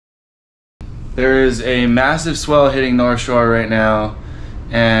There is a massive swell hitting North Shore right now,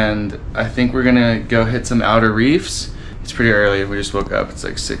 and I think we're gonna go hit some outer reefs. It's pretty early. We just woke up. It's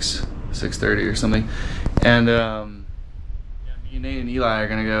like 6:30 or something, and yeah, me, Nate, and Eli are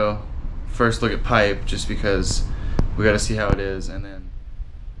gonna go first look at pipe just because we got to see how it is, and then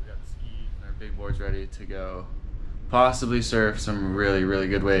we got the skis and our big boards ready to go possibly surf some really, really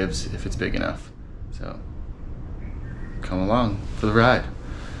good waves if it's big enough. So come along for the ride.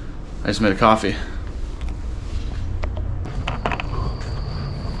 I just made a coffee.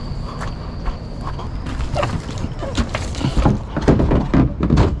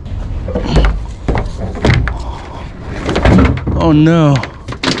 Oh no.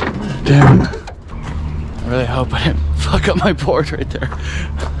 Damn. I really hope I didn't fuck up my board right there.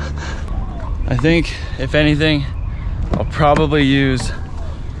 I think, if anything, I'll probably use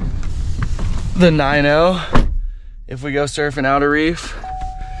the 9.0 if we go surf an outer reef,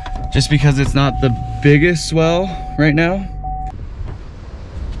 just because it's not the biggest swell right now.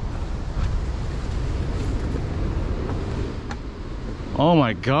 Oh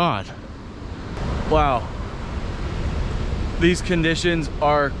my God. Wow. These conditions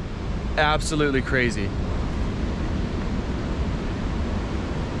are absolutely crazy.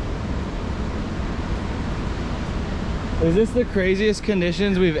 Is this the craziest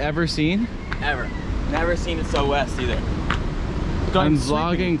conditions we've ever seen? Ever. Never seen it so west either. I'm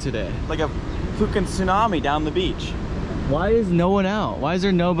vlogging today. Like a fucking tsunami down the beach. Why is no one out? Why is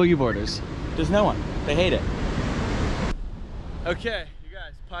there no boogie boarders? There's no one. They hate it. Okay, you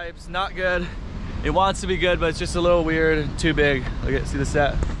guys, pipes, not good. It wants to be good, but it's just a little weird, too big. Look at, see the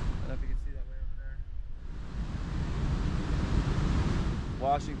set? I don't know if you can see that way over there.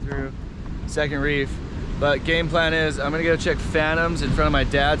 Washing through, second reef. But game plan is I'm gonna go check Phantoms in front of my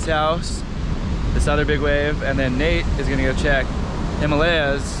dad's house, this other big wave, and then Nate is gonna go check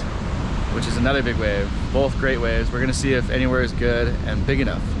Himalayas, which is another big wave. Both great waves. We're gonna see if anywhere is good and big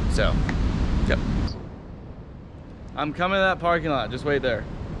enough. So, yep. I'm coming to that parking lot, just wait there.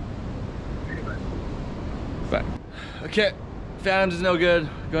 Bye. Okay, Phantoms is no good.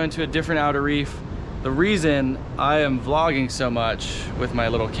 Going to a different outer reef. The reason I am vlogging so much with my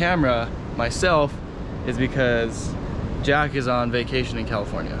little camera myself is because Jack is on vacation in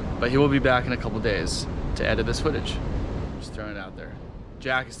California, but he will be back in a couple days to edit this footage. Just throwing it out there.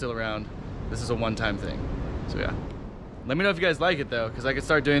 Jack is still around. This is a one-time thing. So yeah. Let me know if you guys like it though, because I could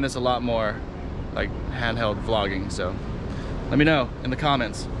start doing this a lot more, like handheld vlogging. So let me know in the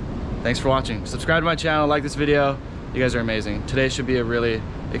comments. Thanks for watching. Subscribe to my channel, like this video. You guys are amazing. Today should be a really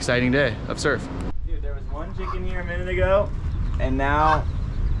exciting day of surf. Dude, there was one chicken here a minute ago, and now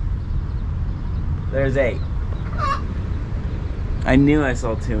there's 8. I knew I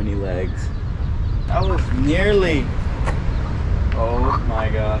saw too many legs. That was nearly... Oh my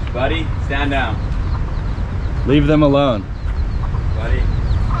gosh. Buddy, stand down. Leave them alone. Buddy.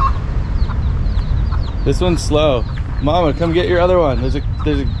 This one's slow. Mama, come get your other one. There's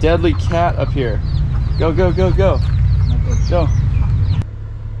a deadly cat up here. Go, go, go, go. Go.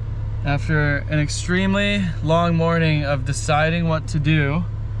 After an extremely long morning of deciding what to do,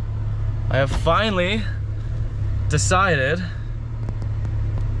 I have finally decided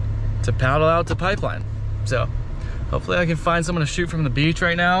to paddle out to Pipeline. So hopefully I can find someone to shoot from the beach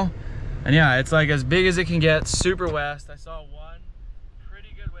right now. And yeah, it's like as big as it can get, super west. I saw one pretty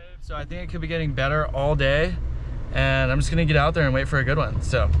good wave, so I think it could be getting better all day. And I'm just gonna get out there and wait for a good one.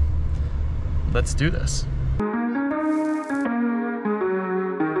 So let's do this.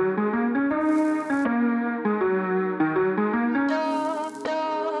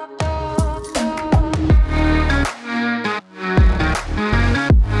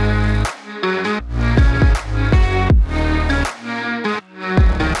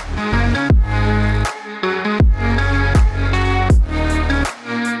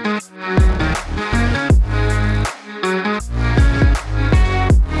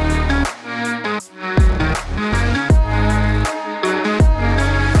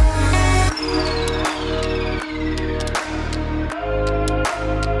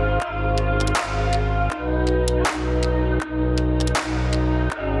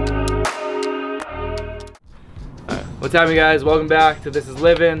 What's happening, guys? Welcome back to This Is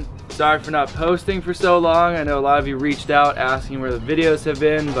Livin. Sorry for not posting for so long. I know a lot of you reached out asking where the videos have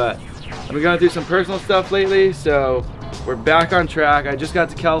been, but I've been going through some personal stuff lately, so we're back on track. I just got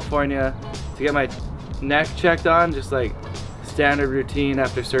to California to get my neck checked on, just like standard routine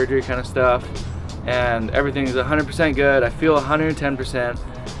after surgery kind of stuff, and everything is 100% good. I feel 110%,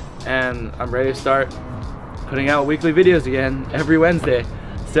 and I'm ready to start putting out weekly videos again every Wednesday.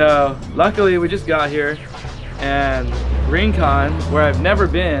 So luckily we just got here, and Rincon, where I've never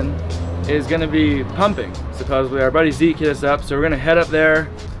been, is gonna be pumping. Supposedly, our buddy Zeke hit us up, so we're gonna head up there,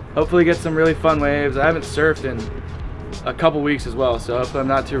 hopefully get some really fun waves. I haven't surfed in a couple weeks as well, so hopefully I'm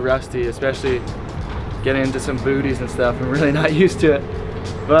not too rusty, especially getting into some booties and stuff. I'm really not used to it.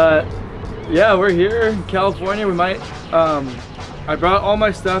 But yeah, we're here in California. We might, I brought all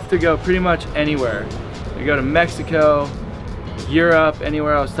my stuff to go pretty much anywhere. We go to Mexico, Europe,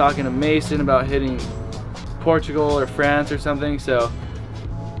 anywhere. I was talking to Mason about hitting Portugal or France or something, so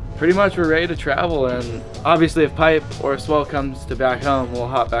pretty much we're ready to travel. And obviously if Pipe or Swell comes to back home, we'll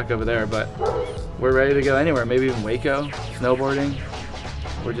hop back over there, but we're ready to go anywhere, maybe even Waco, snowboarding.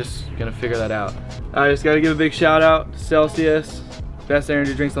 We're just gonna figure that out. I just gotta give a big shout out to Celsius, best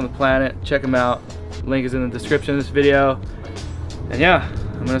energy drinks on the planet. Check them out. Link is in the description of this video. And yeah,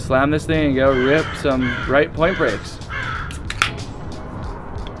 I'm gonna slam this thing and go rip some right point breaks.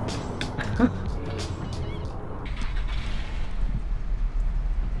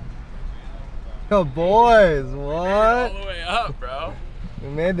 Yo, boys, what? All the way up, bro. We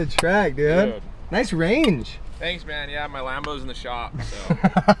made the track, dude. Nice range. Thanks, man. Yeah, my Lambo's in the shop, so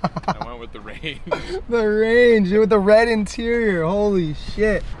I went with the range. The range, dude, with the red interior. Holy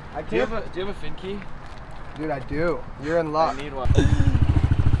shit. Do you have a fin key? Dude, I do. You're in luck. I need one. Oh,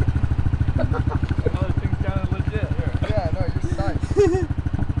 this thing's kind of legit. Here. Yeah, no, you're psyched. Is this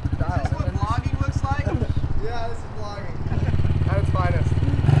what vlogging looks like? Yeah, this is vlogging. At its finest.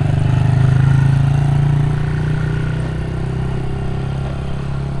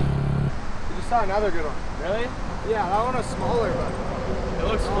 You just saw another good one. Really? Yeah, that one was smaller, but it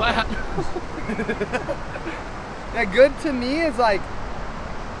looks flat. yeah, good to me is like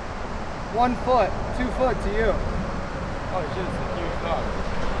 1 foot, 2 foot to you. Oh shit, it's a huge dog.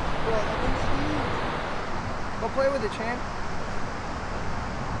 Well, that thing's huge. Go play with it, champ.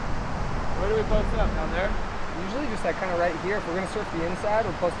 Where do we post up? Down there? Usually just like kind of right here. If we're gonna surf the inside,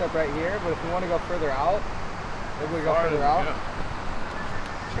 we'll post up right here. But if we want to go further out, maybe we go further out. Yeah.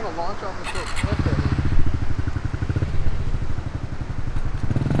 Just gonna launch off this little cliff there.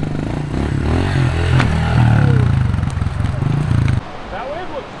 That wave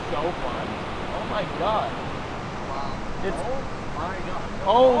looks so fun. Oh my god. Wow. It's, oh my god.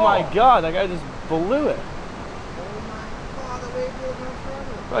 oh my god, that guy just blew it. Oh my god, the wave goes on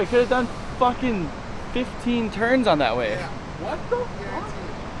forever. Bro, he could have done fucking 15 turns on that wave. Yeah. What the fuck?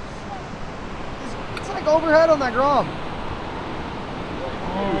 It's like overhead on that grom.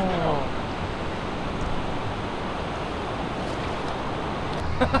 Oh.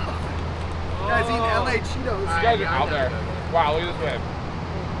 Guys eating LA Cheetos. Out there. Wow, look at this wave.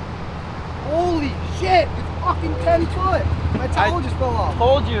 Holy shit, it's fucking 10 foot. My towel just fell off.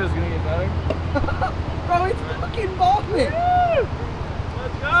 Told you it was gonna get better. Bro, it's fucking bombing.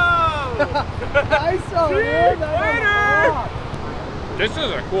 Let's go! Nice one, man. That was This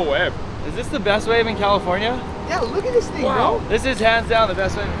is a cool wave. Is this the best wave in California? awesome. Yeah, look at this thing, Wow. bro. This is hands down the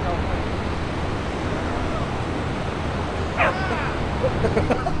best wave in California.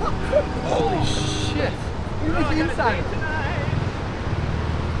 Holy shit. Look at the inside.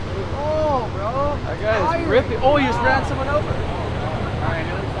 Oh, bro. That guy is Fire. ripping. Oh, he just ran someone over. Alright,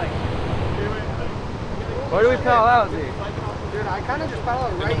 it looks like. Where do we paddle out, Z? Dude, I kind of just paddle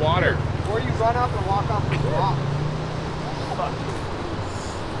it right In the water. here. Before you run up and walk off the rock.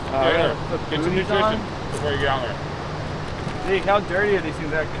 There. Put Get some booties nutrition on. before you get on there. Zeke, how dirty are these things?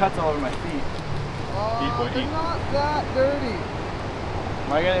 There are cuts all over my feet. They're not that dirty.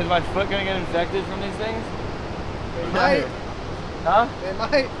 Is my foot gonna get infected from these things? They might. Huh? They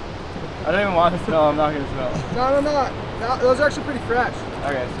might. I don't even want to smell. I'm not gonna smell. No, those are actually pretty fresh.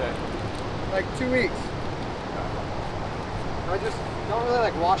 Okay, sick. Like 2 weeks. I just don't really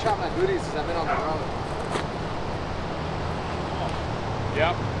like wash out my booties because I've been on the road.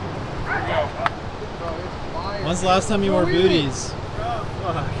 Yep. There you go. Bro, it's fire. When's the last time you wore booties?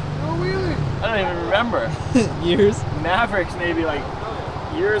 No wheelie. I don't even remember. Years? Mavericks maybe like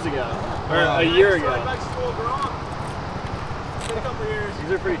years ago. Or a year ago.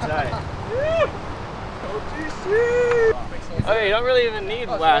 These are pretty tight. Okay, you don't really even need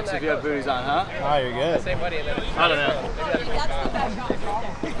wax if you have booties on, huh? Oh, you're good. I don't know.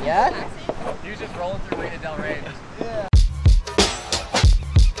 Yeah? You just rolling through Rita Del Rey. Yeah.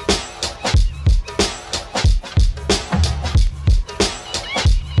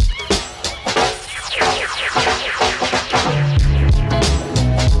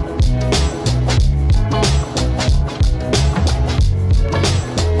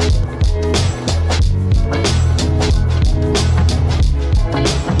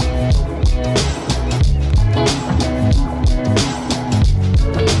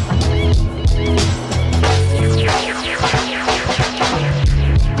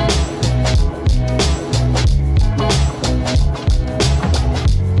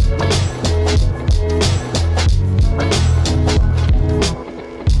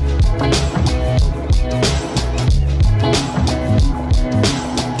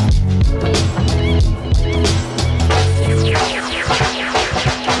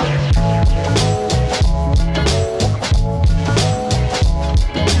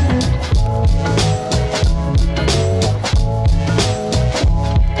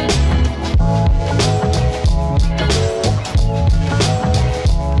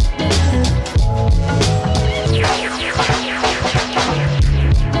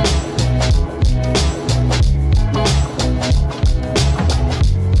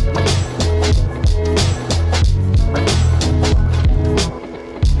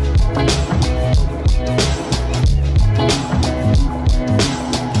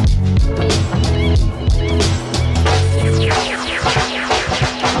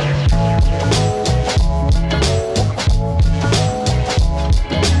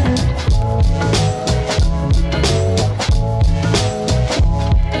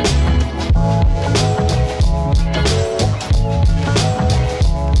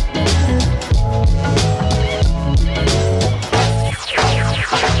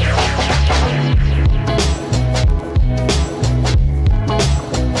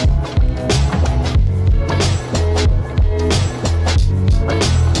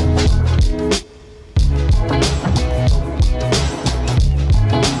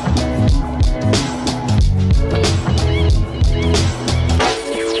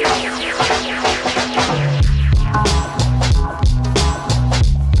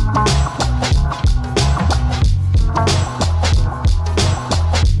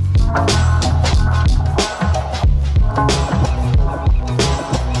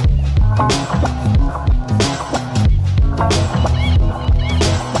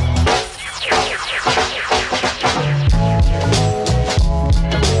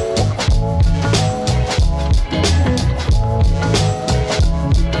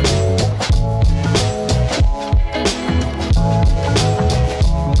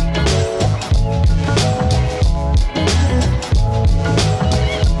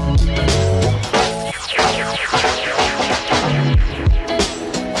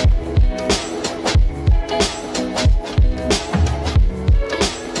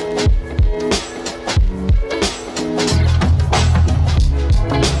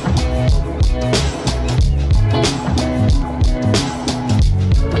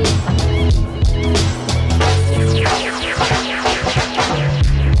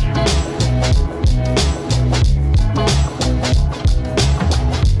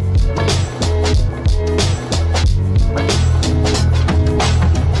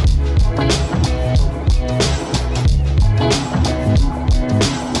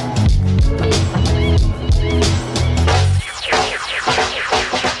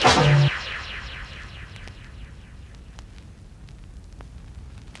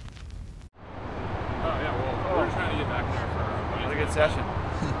 session.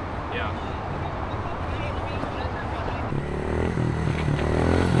 Yeah.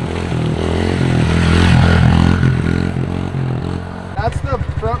 That's the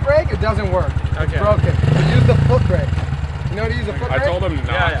front brake. It doesn't work. Okay. It's broken. So use the foot brake. You know how to use the foot I brake? told him not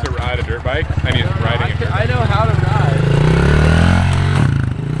Yeah. to ride a dirt bike, and he's riding it. I know how to ride.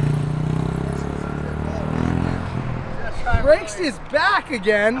 Brakes is back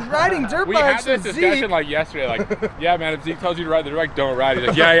again. Riding dirt We had bikes this with discussion Zeke. like yesterday. Like, yeah, man, if Zeke tells you to ride the dirt bike, don't ride. He's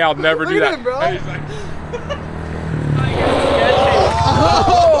like, yeah, I'll never do Look that. at him, bro. And he's like,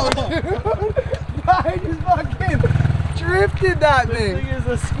 Oh, dude. I just fucking drifted that This thing. thing is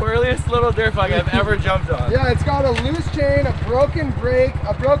the squirreliest little dirt bike I've ever jumped on. Yeah, it's got a loose chain, a broken brake,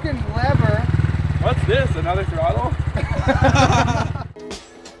 a broken lever. What's this? Another throttle?